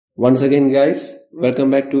Once again guys,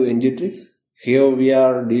 welcome back to engitrix. Here we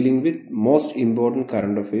are dealing with most important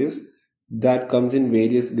current affairs that comes in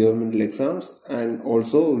various governmental exams, and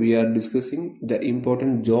also we are discussing the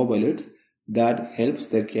important job alerts that helps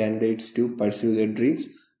the candidates to pursue their dreams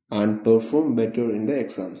and perform better in the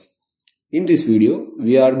exams. In this video,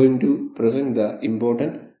 we are going to present the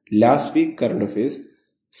important last week current affairs.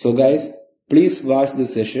 So guys, please watch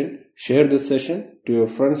this session, share this session to your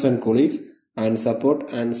friends and colleagues, and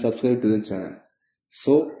support and subscribe to the channel.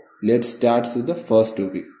 So let's start with the first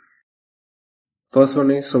topic. First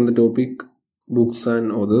one is from the topic books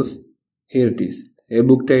and authors. Here it is. A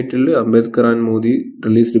book titled Ambedkar and Modi,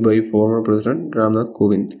 released by former President Ramnath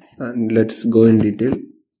Kovind. And let's go in detail.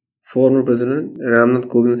 Former President Ramnath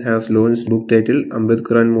Kovind has launched a book titled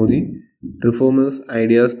Ambedkar and Modi, Reformers,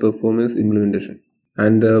 Ideas, Performance, Implementation.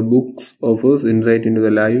 And the book offers insight into the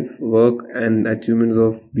life, work and achievements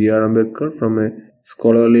of B.R. Ambedkar from a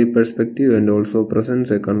scholarly perspective, and also presents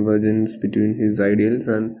a convergence between his ideals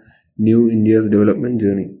and New India's development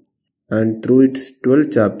journey. And through its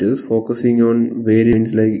 12 chapters focusing on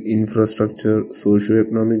various like infrastructure,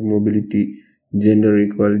 socio-economic mobility, gender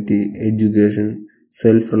equality, education,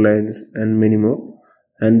 self-reliance and many more.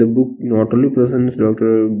 And the book not only presents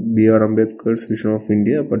Dr. B.R. Ambedkar's vision of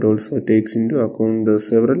India, but also takes into account the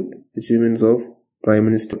several achievements of Prime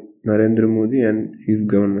Minister Narendra Modi and his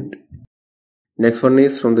government. Next one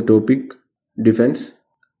is from the topic Defense.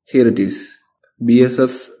 Here it is.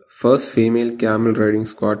 BSF's first female camel riding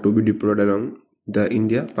squad to be deployed along the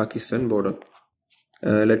India-Pakistan border.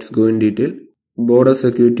 Let's go in detail. Border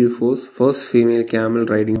Security Force first female camel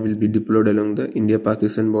riding will be deployed along the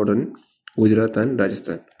India-Pakistan border in Gujarat and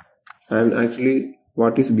Rajasthan. And actually,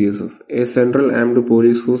 what is BSF? A central armed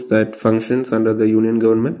police force that functions under the Union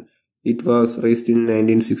government. It was raised in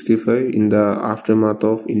 1965 in the aftermath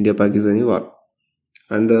of India-Pakistani war.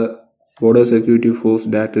 And the Border Security Force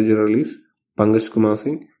Director General is Pankaj Kumar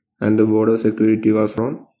Singh, and the Border Security was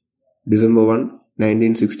on December 1,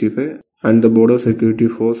 1965, and the Border Security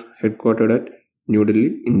Force headquartered at New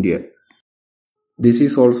Delhi, India. This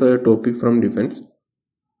is also a topic from defense.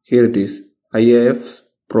 Here it is. IAF's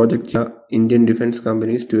Project Indian defense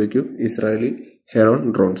companies to equip Israeli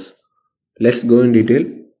Heron drones. Let's go in detail.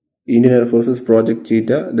 Indian Air Force's Project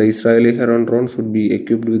Cheetah, the Israeli Heron drones would be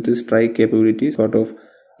equipped with strike capabilities part of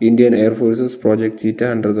Indian Air Force's Project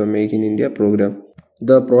Cheetah under the Make in India program.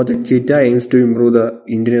 The Project Cheetah aims to improve the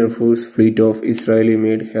Indian Air Force fleet of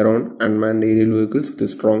Israeli-made Heron unmanned aerial vehicles with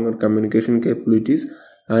stronger communication capabilities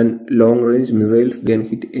and long-range missiles can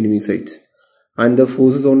hit enemy sites. And the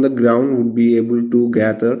forces on the ground would be able to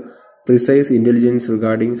gather precise intelligence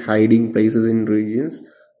regarding hiding places in regions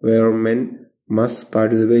where men must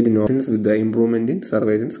participate in operations with the improvement in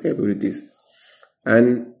surveillance capabilities.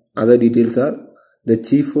 And other details are the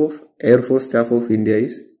Chief of Air Force Staff of India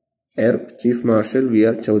is Air Chief Marshal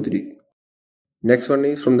V.R. Chowdhury. Next one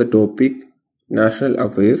is from the topic National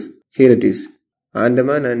Affairs. Here it is.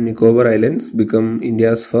 Andaman and Nicobar Islands become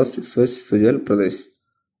India's first Swachh Sujal Pradesh.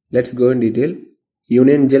 Let's go in detail.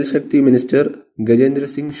 Union Jal Shakti Minister Gajendra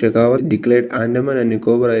Singh Shekhawat declared Andaman and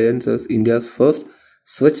Nicobar Islands as India's first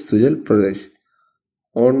Swachh Sujal Pradesh.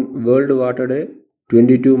 On World Water Day,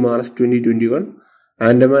 22 March 2021,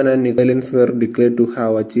 Andaman and Nicobar Islands were declared to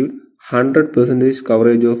have achieved 100%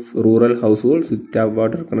 coverage of rural households with tap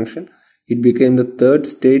water connection. It became the third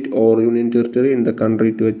state or union territory in the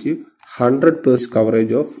country to achieve 100%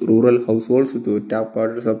 coverage of rural households with tap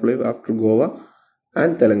water supply after Goa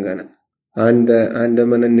and Telangana. And the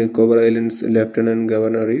Andaman and Nicobar Islands Lieutenant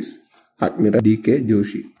Governor is Admiral D.K.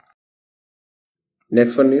 Joshi.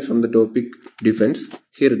 Next one is on the topic Defense.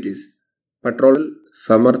 Here it is. Patrol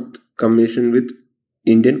Samarth Commission with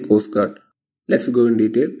Indian Coast Guard. Let's go in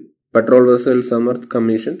detail. Patrol Vessel Samarth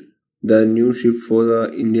Commission, the new ship for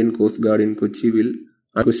the Indian Coast Guard in Kochi, will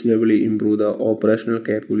unquestionably improve the operational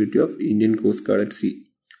capability of Indian Coast Guard at sea.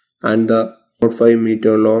 And the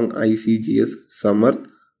 45-meter long ICGS Samarth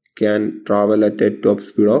can travel at a top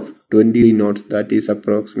speed of 20 knots, that is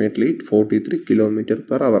approximately 43 km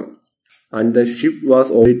per hour. And the ship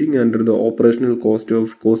was operating under the operational cost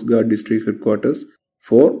of Coast Guard District Headquarters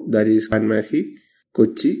 4, that is Kanmahi,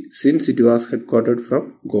 Kochi, since it was headquartered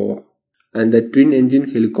from Goa. And the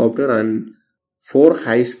twin-engine helicopter and 4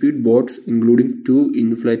 high-speed boats, including 2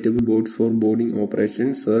 inflatable boats for boarding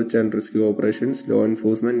operations, search and rescue operations, law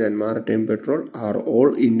enforcement and maritime patrol, are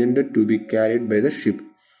all intended to be carried by the ship.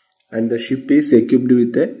 And the ship is equipped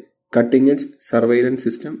with a cutting-edge surveillance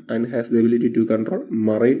system and has the ability to control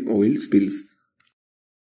marine oil spills.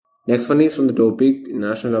 Next one is from the topic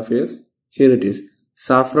National Affairs. Here it is.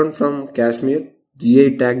 Saffron from Kashmir,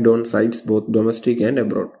 GI tagged on sites both domestic and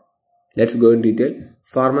abroad. Let's go in detail.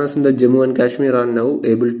 Farmers in the Jammu and Kashmir are now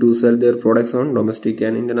able to sell their products on domestic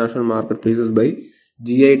and international marketplaces by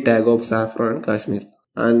GI tag of saffron and Kashmir.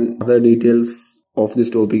 And other details of this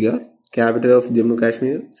topic are: capital of Jammu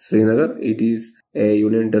Kashmir, Srinagar. It is a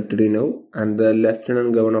union territory now, and the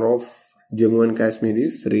Lieutenant Governor of Jammu and Kashmir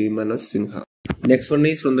is Sri Manoj Sinha. Next one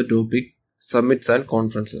is from the topic summits and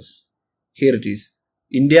conferences. Here it is.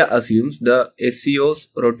 India assumes the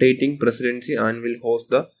SCO's rotating presidency and will host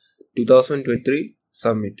the 2023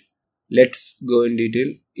 summit. Let's go in detail.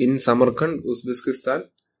 In Samarkand, Uzbekistan,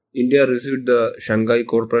 India received the Shanghai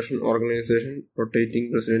Cooperation Organization rotating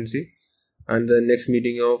presidency, and the next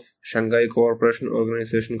meeting of Shanghai Cooperation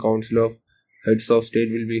Organization Council of Heads of State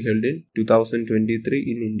will be held in 2023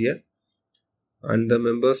 in India. And the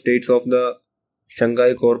member states of the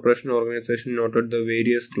Shanghai Cooperation Organization noted the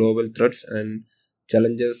various global threats and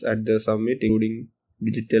challenges at the summit, including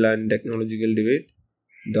digital and technological divide,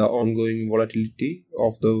 the ongoing volatility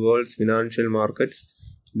of the world's financial markets,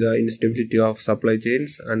 the instability of supply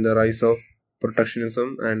chains, and the rise of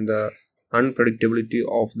protectionism and the unpredictability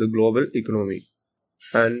of the global economy.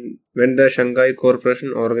 And when the Shanghai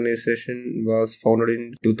Cooperation Organization was founded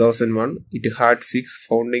in 2001, it had 6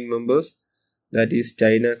 founding members, that is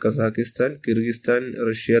China, Kazakhstan, Kyrgyzstan,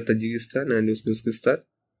 Russia, Tajikistan, and Uzbekistan.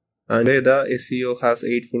 And the SCO has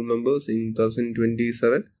 8 full members. In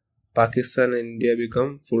 2027, Pakistan and India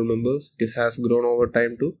become full members. It has grown over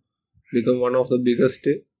time to become one of the biggest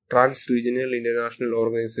trans-regional international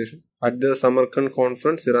organizations. At the Samarkand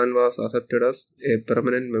conference, Iran was accepted as a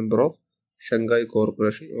permanent member of Shanghai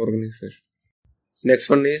Cooperation Organization. Next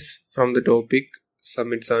one is from the topic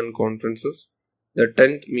summits and conferences. The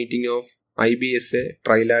 10th meeting of IBSA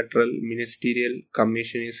Trilateral Ministerial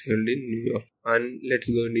Commission is held in New York. And let's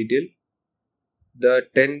go in detail. The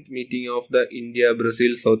 10th meeting of the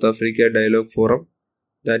India-Brazil-South Africa Dialogue Forum,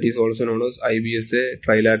 that is also known as IBSA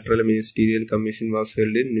Trilateral Ministerial Commission, was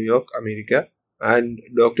held in New York, America. And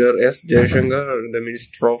Dr. S. Jaishankar, the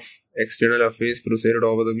Minister of External Affairs, presided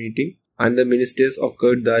over the meeting. And the ministers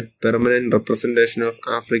occurred that permanent representation of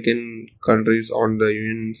African countries on the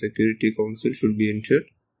UN Security Council should be ensured.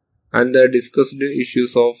 And they discussed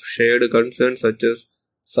issues of shared concerns such as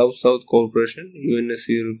South-South cooperation,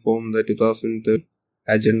 UNSC reform, the 2030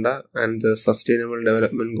 agenda, and the Sustainable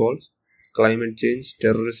Development Goals, climate change,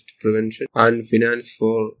 terrorist prevention, and finance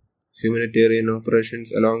for humanitarian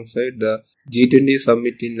operations. Alongside the G20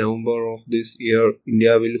 summit in November of this year,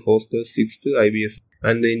 India will host the 6th IBS,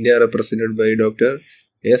 and the India represented by Dr.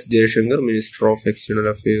 S. Jaishankar, Minister of External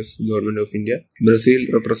Affairs, Government of India. Brazil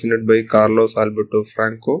represented by Carlos Alberto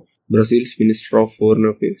Franco, Brazil's Minister of Foreign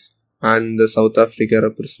Affairs. And the South Africa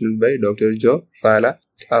represented by Dr. Joe Fala,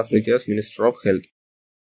 Africa's Minister of Health.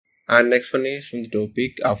 And next one is from the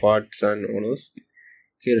topic awards and honors.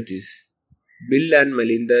 Here it is. Bill and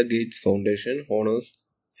Melinda Gates Foundation honors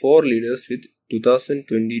 4 leaders with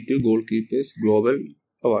 2022 Goalkeepers Global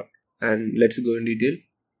Award. And let's go in detail.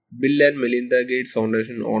 Bill and Melinda Gates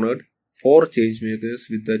Foundation honored 4 changemakers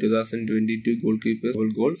with the 2022 Goalkeepers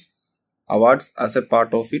Global Goals Awards as a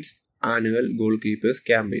part of its annual Goalkeepers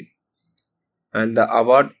campaign. And the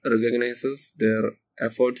award recognizes their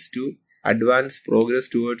efforts to advance progress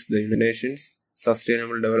towards the United Nations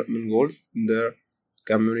Sustainable Development Goals in their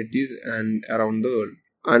communities and around the world.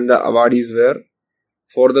 And the awardees were: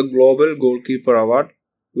 for the Global Goalkeeper Award,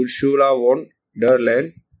 Ursula von der Leyen,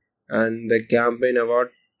 and the Campaign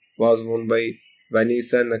Award was won by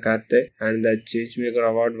Vanessa Nakate, and the Changemaker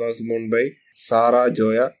Award was won by Sarah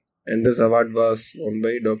Joya, and this award was won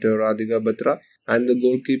by Dr. Radhika Batra. And the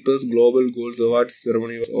Goalkeepers Global Goals Awards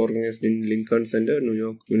ceremony was organized in Lincoln Center, New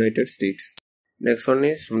York, United States. Next one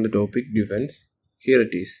is from the topic defense. Here it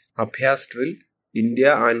is. Abhyas drill,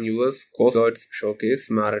 India and US Coast Guards showcase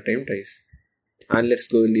maritime ties. And let's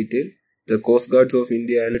go in detail. The Coast Guards of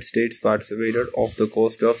India and United States participated off the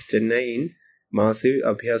coast of Chennai in massive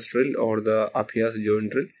Abhyas drill, or the Abhyas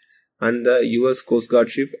joint drill, and the US Coast Guard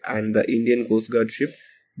ship and the Indian Coast Guard ship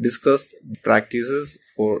discussed practices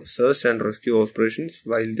for search and rescue operations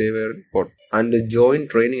while they were in port. And the joint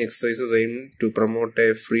training exercises aimed to promote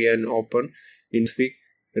a free and open Indo-Pacific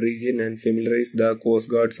region and familiarize the Coast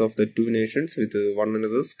Guards of the two nations with one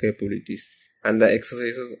another's capabilities. And the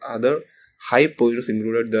exercises' other high points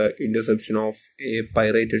included the interception of a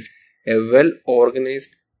pirated ship, a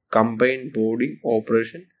well-organized combined boarding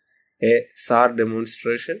operation, a SAR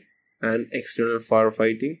demonstration, and external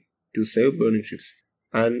firefighting to save burning ships.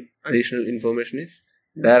 And additional information is: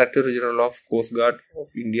 Director General of Coast Guard of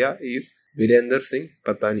India is Virender Singh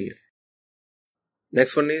Patania.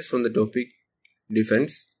 Next one is from the topic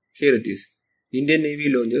defense. Here it is. Indian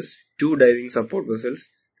Navy launches 2 diving support vessels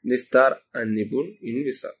Nistar and Nipun in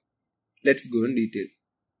Visa. Let's go in detail.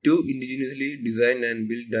 Two indigenously designed and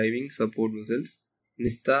built diving support vessels,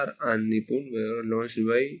 Nistar and Nipun, were launched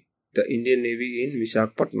by the Indian Navy in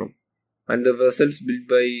Visakhapatnam. And the vessels built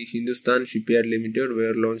by Hindustan Shipyard Limited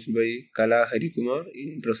were launched by Kala Harikumar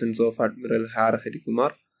in presence of Admiral Har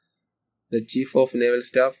Harikumar, the Chief of Naval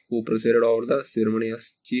Staff, who presided over the ceremony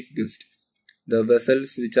as chief guest. The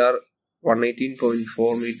vessels, which are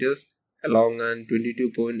 118.4 meters long and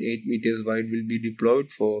 22.8 meters wide, will be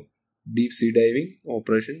deployed for deep sea diving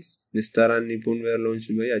operations. Nistar and Nipun were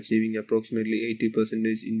launched by achieving approximately 80%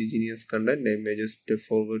 indigenous content, a major step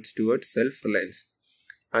forward towards self-reliance.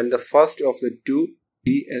 And the first of the two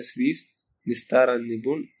DSVs, Nistar and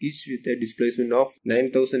Nipun, each with a displacement of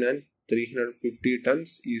 9,350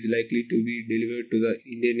 tons, is likely to be delivered to the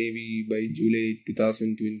Indian Navy by July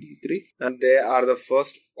 2023, and they are the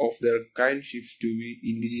first of their kind ships to be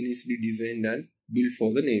indigenously designed and built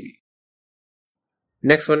for the Navy.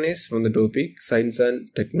 Next one is on the topic Science and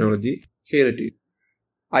Technology. Here it is.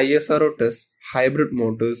 ISRO tests hybrid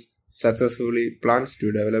motors successfully, plans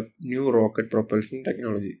to develop new rocket propulsion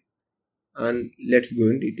technology. And let's go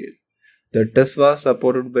in detail. The test was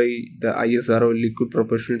supported by the ISRO Liquid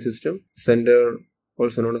Propulsion System Center,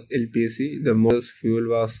 also known as LPSC. The motor's fuel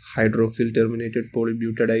was hydroxyl terminated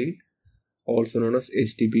polybutadiene, also known as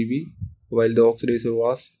HTPB, while the oxidizer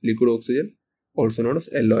was liquid oxygen, also known as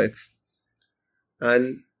LOX.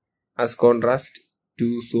 And as contrast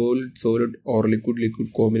to solid or liquid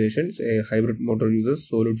combinations, a hybrid motor uses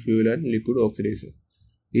solid fuel and liquid oxidizer.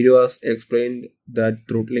 It was explained that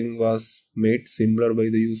throttling was made simpler by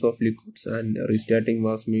the use of liquids, and restarting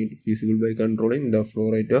was made feasible by controlling the flow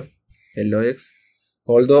rate of LOX.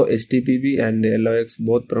 Although HTPB and LOX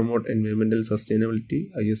both promote environmental sustainability,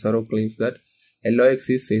 ISRO claims that LOX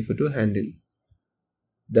is safer to handle.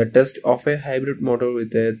 The test of a hybrid motor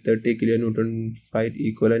with a 30 kN flight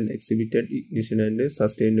equivalent exhibited ignition and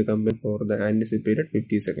sustained combustion for the anticipated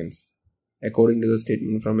 50 seconds. According to the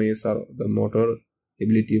statement from ISRO, the motor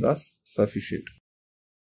ability was sufficient.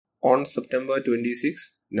 On September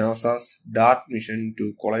 26, NASA's DART mission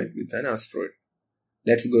to collide with an asteroid.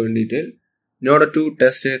 Let's go in detail. In order to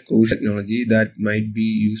test a crucial technology that might be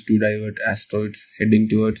used to divert asteroids heading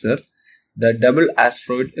towards Earth, the Double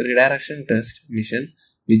Asteroid Redirection Test mission,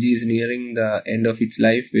 which is nearing the end of its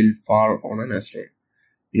life, will fall on an asteroid.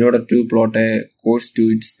 In order to plot a course to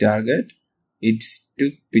its target, it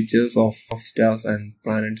took pictures of stars and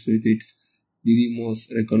planets with its Didymos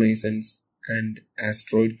reconnaissance and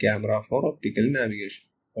asteroid camera for optical navigation,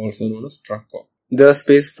 also known as TRACO. The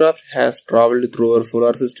spacecraft has traveled through our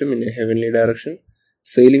solar system in a heavenly direction,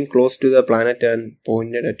 sailing close to the planet and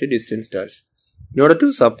pointed at distant stars. In order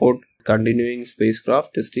to support continuing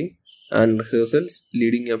spacecraft testing and rehearsals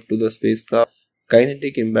leading up to the spacecraft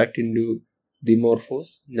kinetic impact into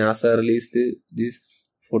Dimorphos, NASA released this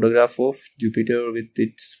photograph of Jupiter with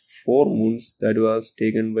its 4 moons that was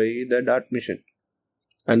taken by the DART mission.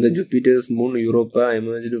 And the Jupiter's moon Europa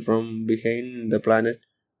emerged from behind the planet.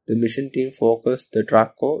 The mission team focused the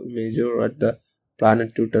TRACO imager at the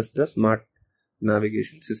planet to test the smart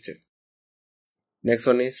navigation system. Next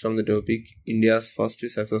one is from the topic India's first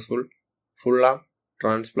successful full-arm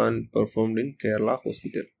transplant performed in Kerala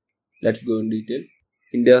hospital. Let's go in detail.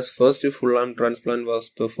 India's first full-arm transplant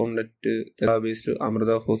was performed at Kerala-based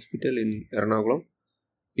Amrita Hospital in Ernakulam.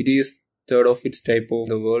 It is third of its type of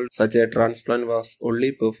the world. Such a transplant was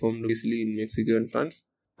only performed previously in Mexico and France.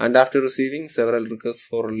 And after receiving several requests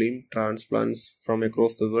for limb transplants from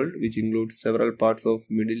across the world, which include several parts of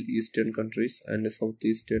Middle Eastern countries and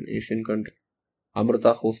Southeastern Asian countries,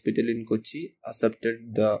 Amrita Hospital in Kochi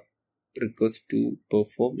accepted the request to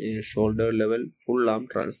perform a shoulder-level full-arm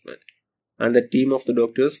transplant. And the team of the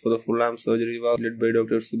doctors for the full-arm surgery was led by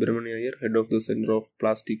Dr. Subramania Iyer, head of the Center of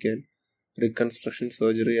Plastic and Reconstruction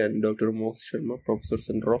Surgery, and Dr. Mohit Sharma, Professor,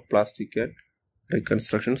 Center of Plastic and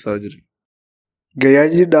Reconstruction Surgery.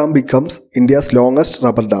 Gayaji Dam becomes India's longest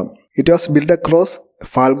rubber dam. It was built across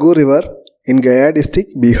Falgu River in Gaya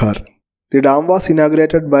district, Bihar. The dam was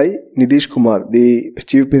inaugurated by Nitish Kumar, the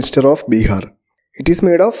Chief Minister of Bihar. It is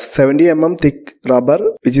made of 70 mm thick rubber,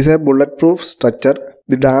 which is a bulletproof structure.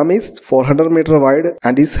 The dam is 400 meter wide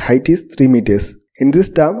and its height is 3 meters. In this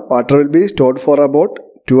dam, water will be stored for about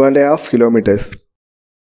 2.5 kilometers.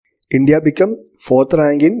 India became 4th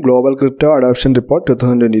rank in Global Crypto Adoption Report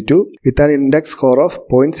 2022 with an index score of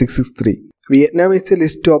 0.663. Vietnam is the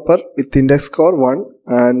list topper with index score 1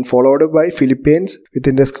 and followed by Philippines with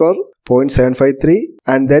index score 0.753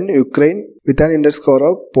 and then Ukraine with an index score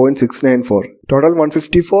of 0.694. Total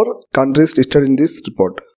 154 countries listed in this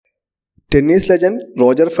report. Tennis legend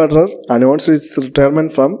Roger Federer announced his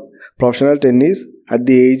retirement from professional tennis at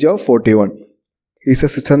the age of 41. He is a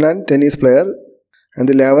Switzerland tennis player, and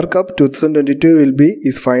the Laver Cup 2022 will be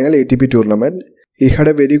his final ATP tournament. He had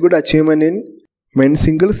a very good achievement in men's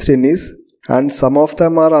singles tennis, and some of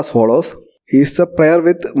them are as follows. He is the player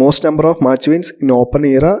with most number of match wins in Open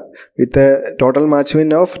era, with a total match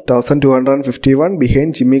win of 1251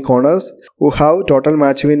 behind Jimmy Connors, who have total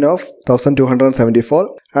match win of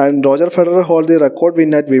 1274. And Roger Federer holds the record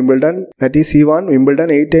win at Wimbledon, that is, he won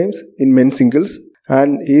Wimbledon 8 times in men's singles.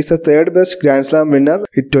 And he is the third best Grand Slam winner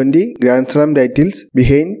with 20 Grand Slam titles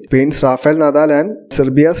behind Spain's Rafael Nadal and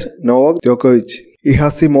Serbia's Novak Djokovic. He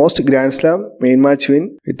has the most Grand Slam main match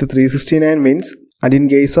win with 369 wins. And in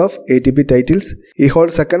case of ATP titles, he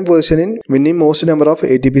holds second position in winning most number of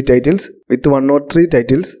ATP titles with 103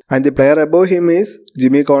 titles, and the player above him is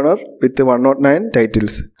Jimmy Connor with 109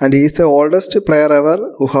 titles. And he is the oldest player ever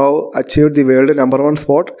who have achieved the world number 1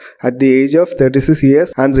 spot at the age of 36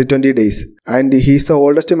 years and 320 days. And he is the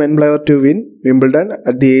oldest men player to win Wimbledon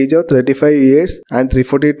at the age of 35 years and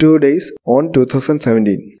 342 days on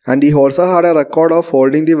 2017. And he also had a record of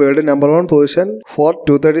holding the world number 1 position for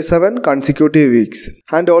 237 consecutive weeks.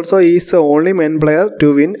 And also he is the only men player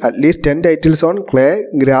to win at least 10 titles on clay,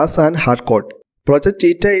 grass and hard court. Project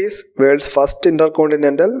Cheetah is world's first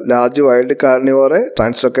intercontinental large wild carnivore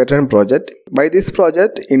translocation project. By this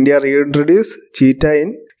project, India reintroduced cheetah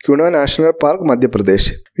in Kuno National Park, Madhya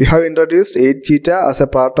Pradesh. We have introduced 8 cheetah as a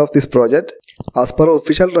part of this project. As per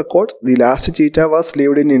official records, the last cheetah was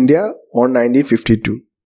lived in India on 1952.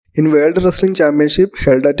 In World Wrestling Championship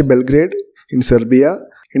held at Belgrade in Serbia,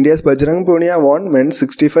 India's Bajrang Punia won men's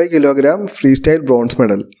 65 kg freestyle bronze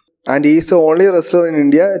medal. And he is the only wrestler in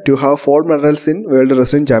India to have 4 medals in World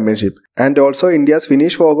Wrestling Championship. And also India's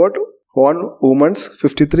Vinesh Fogart won women's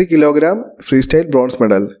 53 kg freestyle bronze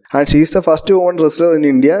medal. And she is the first woman wrestler in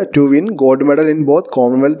India to win gold medal in both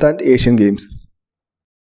Commonwealth and Asian Games.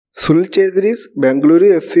 Sunil Chedri's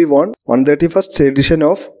Bengaluru FC won 131st edition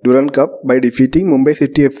of Durand Cup by defeating Mumbai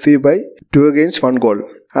City FC by 2-1 goal.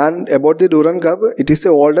 And about the Durand Cup, it is the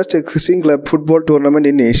oldest existing club football tournament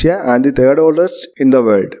in Asia and the third oldest in the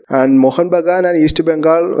world. And Mohun Bagan and East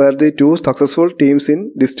Bengal were the 2 successful teams in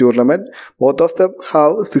this tournament. Both of them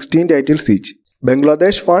have 16 titles each.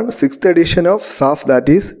 Bangladesh won 6th edition of SAF, that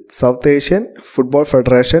is South Asian Football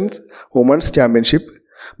Federation's Women's Championship,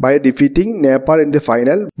 by defeating Nepal in the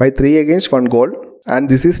final by 3-1 goal. And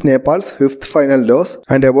this is Nepal's 5th final loss.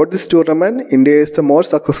 And about this tournament, India is the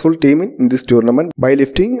most successful team in this tournament by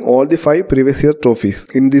lifting all the 5 previous year trophies.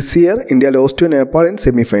 In this year, India lost to Nepal in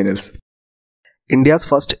semi-finals. India's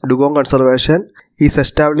first dugong conservation is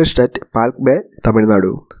established at Palk Bay, Tamil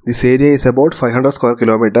Nadu. This area is about 500 square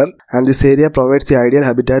kilometers, and this area provides the ideal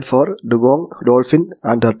habitat for dugong, dolphin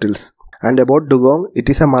and turtles. And about dugong,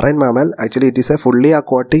 it is a marine mammal. Actually, it is a fully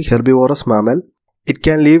aquatic herbivorous mammal. It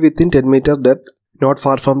can live within 10 meter depth, not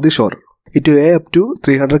far from the shore. It weighs up to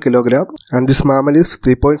 300 kg, and this mammal is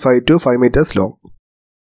 3.5 to 5 meters long.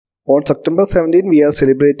 On September 17, we are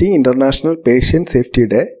celebrating International Patient Safety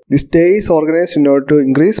Day. This day is organized in order to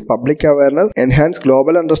increase public awareness, enhance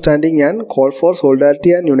global understanding and call for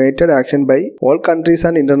solidarity and united action by all countries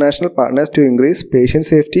and international partners to increase patient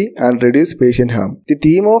safety and reduce patient harm. The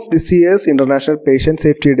theme of this year's International Patient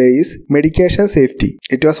Safety Day is Medication Safety.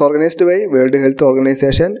 It was organized by World Health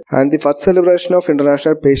Organization, and the first celebration of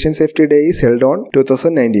International Patient Safety Day is held on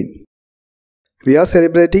 2019. We are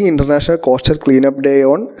celebrating International Coastal Cleanup Day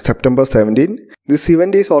on September 17. This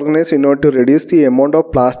event is organized in order to reduce the amount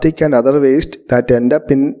of plastic and other waste that end up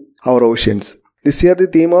in our oceans. This year the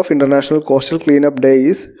theme of International Coastal Cleanup Day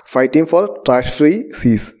is Fighting for Trash-Free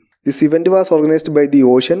Seas. This event was organized by the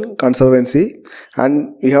Ocean Conservancy,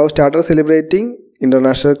 and we have started celebrating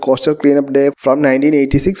International Coastal Cleanup Day from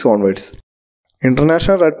 1986 onwards.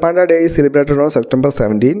 International Red Panda Day is celebrated on September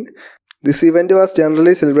 17. This event was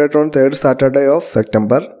generally celebrated on 3rd Saturday of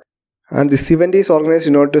September, and this event is organized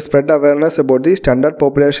in order to spread awareness about the standard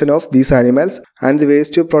population of these animals and the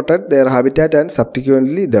ways to protect their habitat and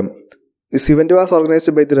subsequently them. This event was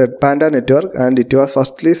organized by the Red Panda Network, and it was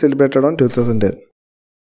firstly celebrated on 2010.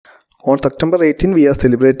 On September 18, we are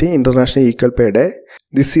celebrating International Equal Pay Day.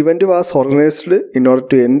 This event was organized in order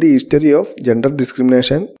to end the history of gender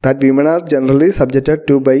discrimination that women are generally subjected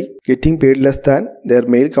to by getting paid less than their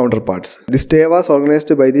male counterparts. This day was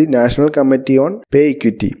organized by the National Committee on Pay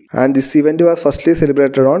Equity, and this event was firstly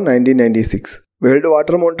celebrated on 1996. World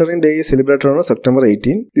Water Monitoring Day is celebrated on September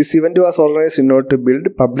 18. This event was organized in order to build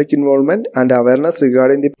public involvement and awareness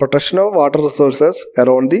regarding the protection of water resources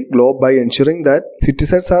around the globe by ensuring that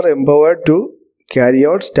citizens are empowered to carry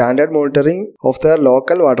out standard monitoring of their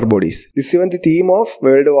local water bodies. This event, the theme of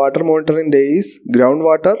World Water Monitoring Day is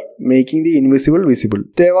Groundwater, Making the Invisible Visible.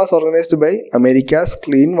 This day was organized by America's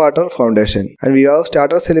Clean Water Foundation, and we have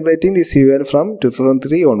started celebrating this event from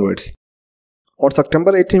 2003 onwards. On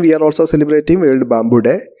September 18, we are also celebrating World Bamboo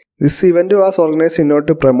Day. This event was organized in order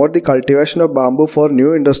to promote the cultivation of bamboo for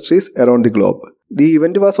new industries around the globe. The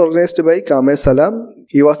event was organized by Kamer Salam.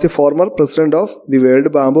 He was the former president of the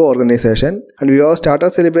World Bamboo Organization, and we have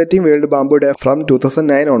started celebrating World Bamboo Day from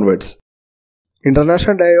 2009 onwards.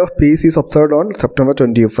 International Day of Peace is observed on September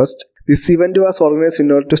 21st. This event was organized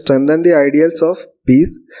in order to strengthen the ideals of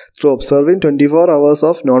peace through observing 24 hours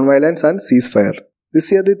of non-violence and ceasefire.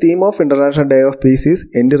 This year the theme of International Day of Peace is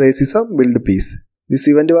End Racism, Build Peace. This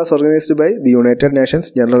event was organized by the United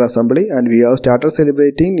Nations General Assembly, and we have started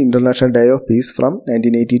celebrating International Day of Peace from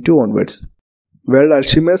 1982 onwards. World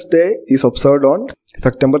Alzheimer's Day is observed on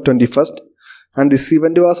September 21st, and this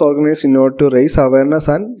event was organized in order to raise awareness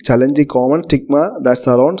and challenge the common stigma that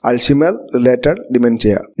surrounds Alzheimer-related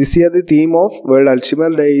dementia. This year the theme of World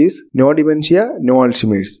Alzheimer's Day is No Dementia, No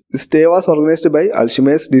Alzheimer's. This day was organized by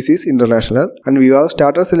Alzheimer's Disease International, and we have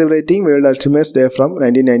started celebrating World Alzheimer's Day from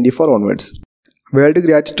 1994 onwards. World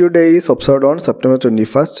Gratitude Day is observed on September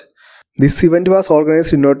 21st. This event was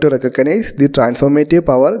organized in order to recognize the transformative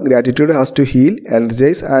power gratitude has to heal,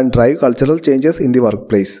 energize, and drive cultural changes in the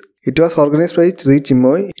workplace. It was organized by Sri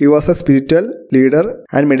Chinmoy. He was a spiritual leader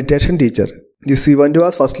and meditation teacher. This event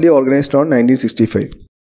was firstly organized on 1965.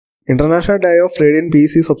 International Day of Radiant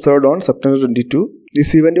Peace is observed on September 22.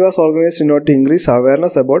 This event was organized in order to increase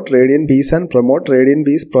awareness about Radiant Peace and promote Radiant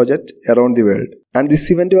Peace project around the world. And this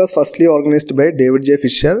event was firstly organized by David J.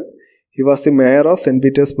 Fisher. He was the mayor of St.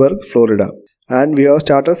 Petersburg, Florida. And we have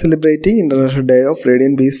started celebrating International Day of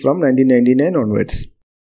Radiant Peace from 1999 onwards.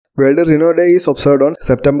 World Rhino Day is observed on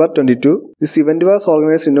September 22. This event was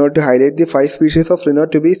organized in order to highlight the 5 species of rhino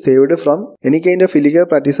to be saved from any kind of illegal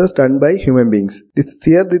practices done by human beings. This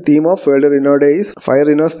year the theme of World Rhino Day is 5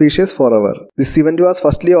 Rhino Species Forever. This event was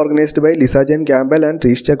firstly organized by Lisa Jane Campbell and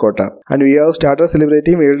Trisha Kota, and we have started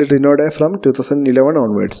celebrating World Rhino Day from 2011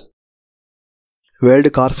 onwards.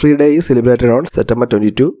 World Car Free Day is celebrated on September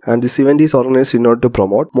 22, and this event is organized in order to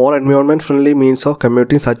promote more environment-friendly means of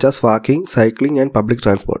commuting such as walking, cycling, and public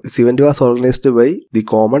transport. This event was organized by the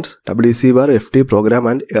Commons, WC-FT program,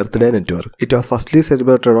 and Earth Day Network. It was firstly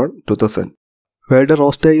celebrated on 2000. World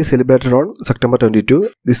Rose Day is celebrated on September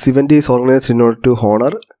 22. This event is organized in order to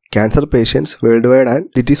honor cancer patients worldwide, and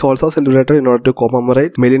it is also celebrated in order to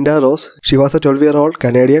commemorate Melinda Rose. She was a 12-year-old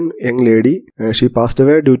Canadian young lady. She passed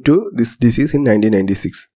away due to this disease in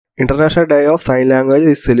 1996. International Day of Sign Language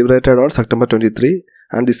is celebrated on September 23,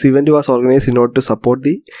 and this event was organized in order to support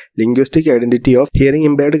the linguistic identity of hearing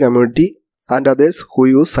impaired community and others who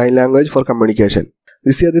use sign language for communication.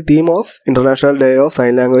 This year the theme of International Day of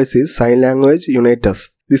Sign Language is Sign Language Unite Us.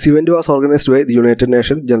 This event was organized by the United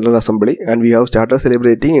Nations General Assembly, and we have started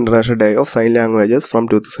celebrating International Day of Sign Languages from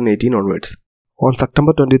 2018 onwards. On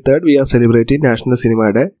September 23rd, we are celebrating National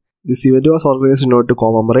Cinema Day. This event was organized in order to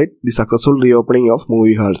commemorate the successful reopening of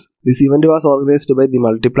movie halls. This event was organized by the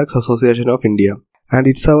Multiplex Association of India, and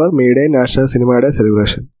it's our May Day National Cinema Day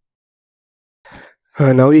celebration.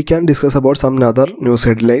 Now we can discuss about some other news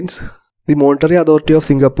headlines. The Monetary Authority of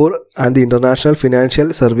Singapore and the International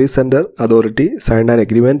Financial Service Center Authority signed an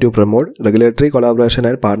agreement to promote regulatory collaboration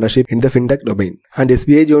and partnership in the fintech domain. And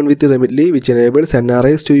SBI joined with Remitly, which enables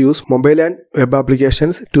NRIs to use mobile and web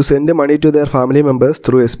applications to send money to their family members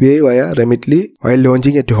through SBI via Remitly while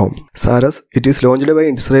launching at home. SARS, it is launched by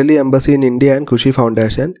Israeli Embassy in India and Kushi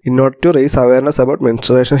Foundation in order to raise awareness about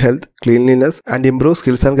menstruation health, cleanliness, and improve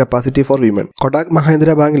skills and capacity for women. Kotak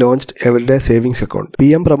Mahindra Bank launched Everyday Savings Account.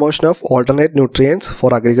 PM promotion of alternate nutrients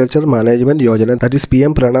for agriculture management Yojana, that is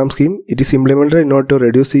PM Pranam scheme. It is implemented in order to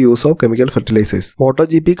reduce the use of chemical fertilizers.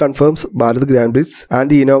 MotoGP confirms Bharat Grand Prix, and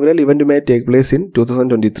the inaugural event may take place in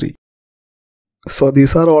 2023. So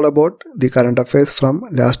these are all about the current affairs from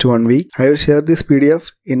last 1 week. I will share this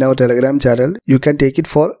PDF in our Telegram channel. You can take it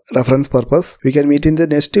for reference purpose. We can meet in the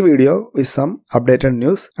next video with some updated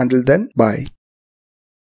news. Until then, bye.